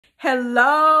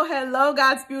Hello, hello,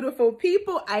 God's beautiful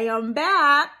people. I am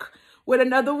back with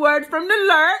another word from the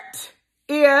Lord.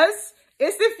 If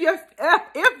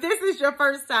this is your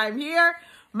first time here,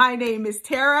 my name is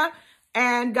Tara,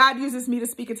 and God uses me to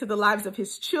speak into the lives of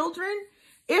his children.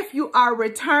 If you are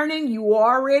returning, you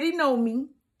already know me,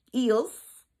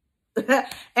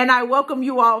 and I welcome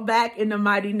you all back in the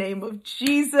mighty name of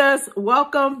Jesus.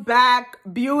 Welcome back,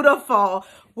 beautiful.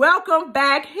 Welcome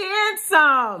back,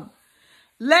 handsome.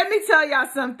 Let me tell y'all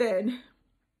something.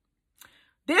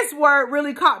 This word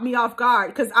really caught me off guard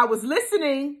because I was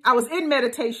listening. I was in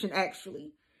meditation,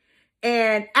 actually.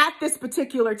 And at this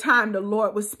particular time, the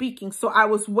Lord was speaking. So I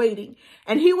was waiting.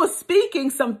 And he was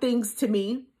speaking some things to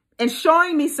me and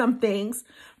showing me some things.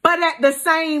 But at the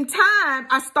same time,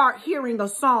 I start hearing a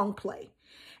song play.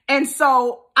 And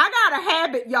so I got a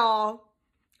habit, y'all,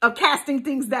 of casting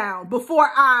things down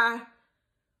before I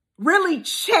really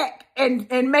check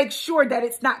and make sure that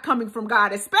it's not coming from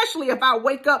God, especially if I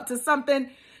wake up to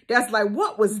something that's like,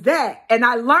 what was that? And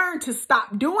I learned to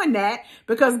stop doing that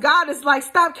because God is like,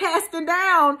 stop casting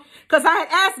down. Because I had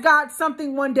asked God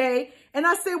something one day and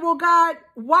I said, well, God,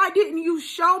 why didn't you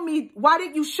show me? Why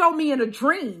didn't you show me in a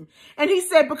dream? And he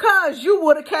said, because you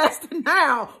would have cast it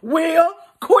down. Will,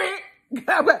 quick,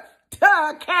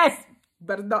 cast.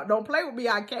 But don't play with me.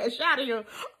 I cash out of here.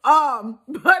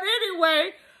 But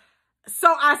anyway,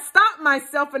 so I stopped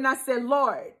myself and I said,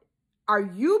 Lord, are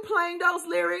you playing those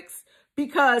lyrics?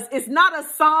 Because it's not a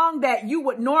song that you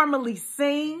would normally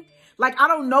sing. Like, I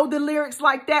don't know the lyrics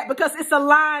like that because it's a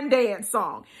line dance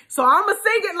song. So I'm going to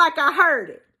sing it like I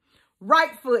heard it.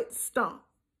 Right foot stomp.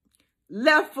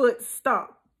 Left foot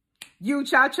stomp. You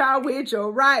cha-cha with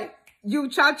your right. You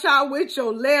cha-cha with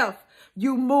your left.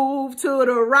 You move to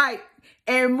the right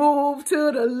and move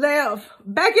to the left.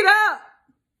 Back it up.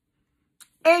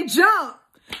 And jump.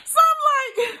 So I'm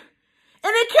like,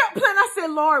 and it kept playing. I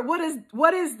said, Lord, what is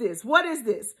this? What is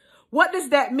this? What does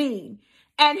that mean?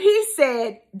 And he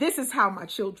said, this is how my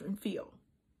children feel.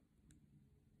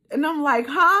 And I'm like,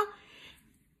 huh?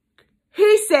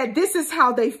 He said, this is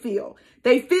how they feel.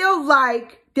 They feel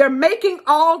like they're making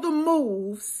all the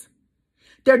moves.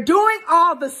 They're doing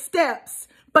all the steps,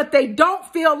 but they don't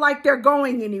feel like they're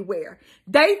going anywhere.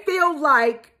 They feel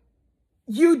like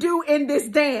you do in this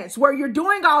dance where you're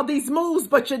doing all these moves,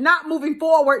 but you're not moving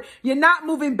forward. You're not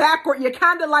moving backward. You're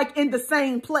kind of like in the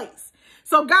same place.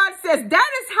 So God says that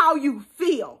is how you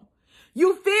feel.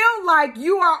 You feel like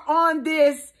you are on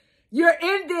this, you're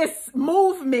in this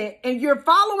movement and you're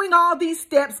following all these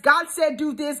steps. God said,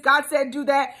 do this. God said, do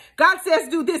that. God says,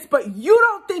 do this, but you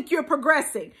don't think you're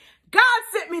progressing. God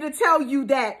sent me to tell you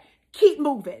that keep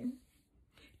moving,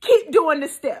 keep doing the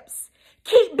steps.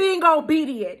 Keep being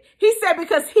obedient. He said,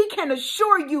 because he can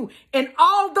assure you in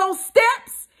all those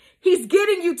steps, he's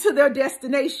getting you to their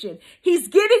destination. He's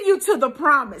getting you to the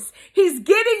promise. He's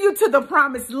getting you to the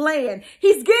promised land.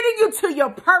 He's getting you to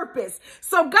your purpose.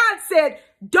 So God said,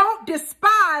 don't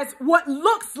despise what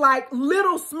looks like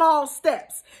little small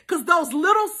steps, because those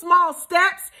little small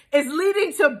steps is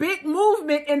leading to big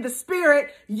movement in the spirit.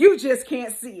 You just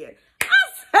can't see it.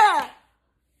 I said,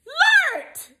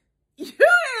 Lord, you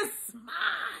is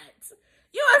smart.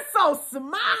 You are so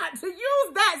smart to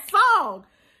use that song.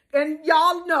 And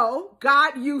y'all know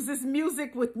God uses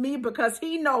music with me because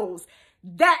he knows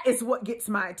that is what gets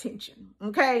my attention.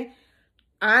 Okay.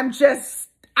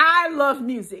 I love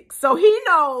music. So he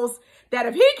knows that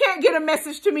if he can't get a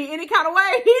message to me any kind of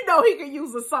way, he know he can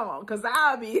use a song. Cause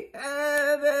I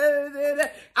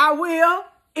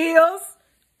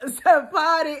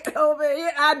party over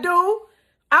here.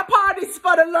 I parties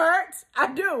for the Lord.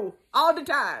 I do all the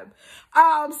time.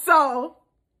 So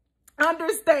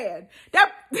understand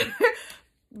that.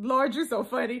 Lord, you're so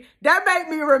funny. That made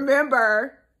me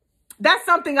remember. That's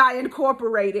something I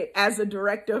incorporated as a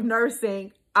director of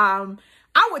nursing. I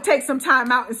would take some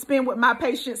time out and spend with my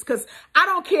patients because I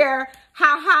don't care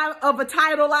how high of a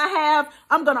title I have.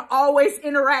 I'm going to always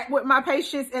interact with my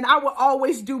patients and I will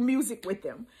always do music with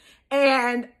them.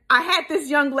 And I had this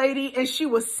young lady and she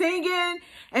was singing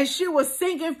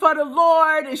for the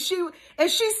Lord. And she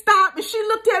stopped and she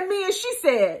looked at me and she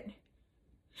said,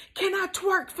 can I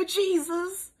twerk for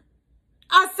Jesus?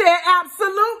 I said,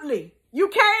 absolutely, you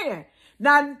can.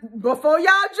 Now, before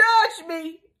y'all judge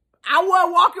me, I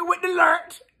was walking with the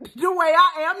Lord the way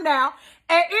I am now.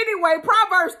 And anyway,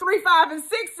 Proverbs 3:5-6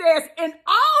 says, in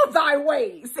all thy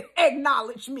ways,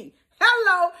 acknowledge me.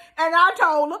 Hello. And I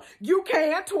told her, you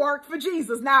can twerk for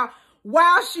Jesus. Now,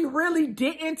 while she really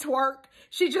didn't twerk,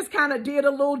 she just kind of did a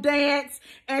little dance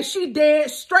and she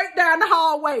danced straight down the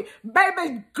hallway.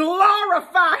 Baby,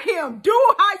 glorify him.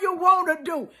 Do how you want to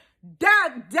do.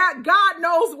 That God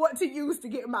knows what to use to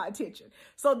get my attention.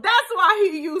 So that's why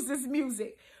he uses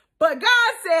music. But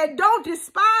God said, don't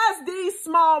despise these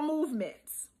small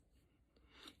movements.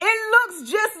 It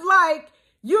looks just like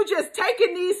you just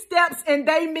taking these steps and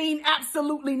they mean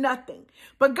absolutely nothing.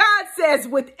 But God says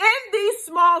within these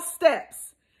small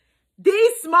steps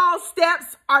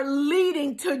are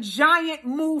leading to giant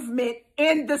movement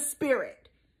in the spirit.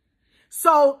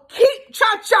 So keep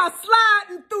cha-cha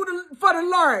sliding for the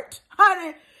Lord,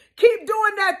 honey. Keep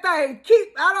doing that thing.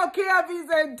 I don't care if he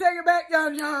said, take it back,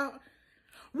 young John.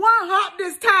 One hop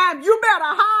this time. You better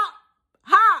hop.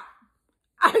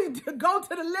 Go to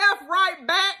the left, right,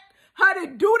 back. Honey,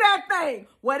 do that thing.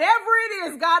 Whatever it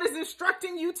is God is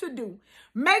instructing you to do,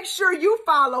 make sure you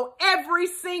follow every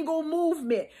single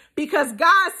movement, because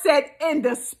God said in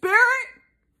the spirit,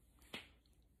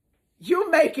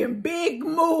 you're making big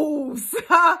moves.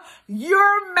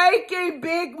 You're making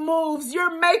big moves.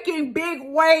 You're making big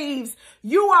waves.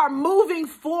 You are moving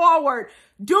forward.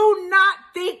 Do not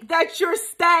think that you're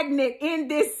stagnant in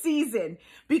this season,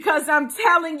 because I'm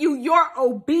telling you, your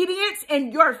obedience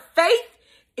and your faith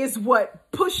is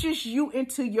what pushes you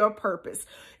into your purpose.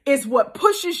 It's what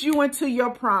pushes you into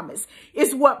your promise.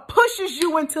 It's what pushes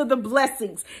you into the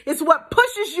blessings. It's what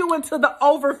pushes you into the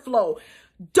overflow.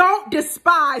 Don't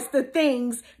despise the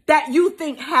things that you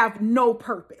think have no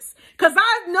purpose. Because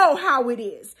I know how it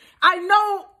is. I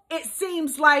know it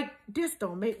seems like this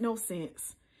don't make no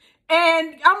sense.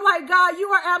 And I'm like, God, you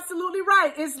are absolutely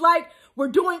right. It's like we're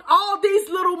doing all these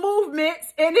little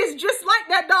movements and it's just like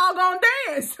that doggone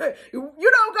dance.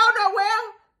 You don't go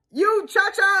nowhere. You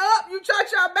cha-cha up, you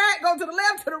cha-cha back, go to the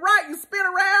left, to the right, you spin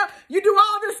around, you do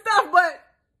all this stuff. But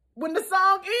when the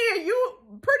song ends, you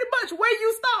pretty much where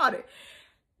you started.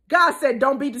 God said,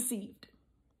 don't be deceived.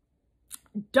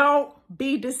 Don't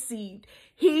be deceived.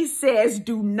 He says,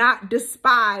 do not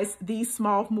despise these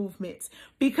small movements,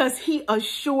 because he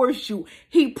assures you,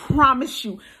 he promised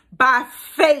you by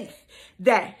faith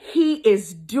that he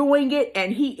is doing it,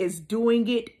 and he is doing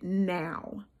it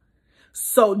now.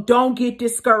 So don't get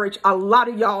discouraged. A lot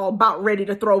of y'all about ready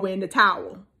to throw in the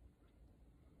towel.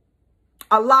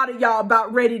 A lot of y'all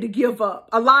about ready to give up.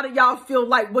 A lot of y'all feel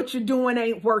like what you're doing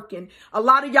ain't working. A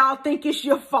lot of y'all think it's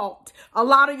your fault. A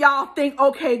lot of y'all think,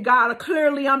 okay, God,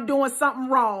 clearly I'm doing something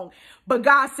wrong. But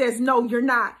God says, no, you're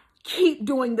not. Keep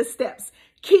doing the steps.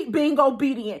 Keep being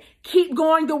obedient. Keep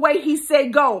going the way he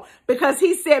said go. Because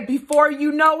he said before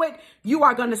you know it, you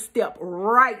are going to step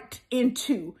right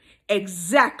into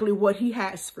exactly what he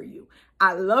has for you.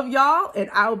 I love y'all, and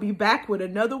I'll be back with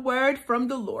another word from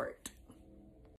the Lord.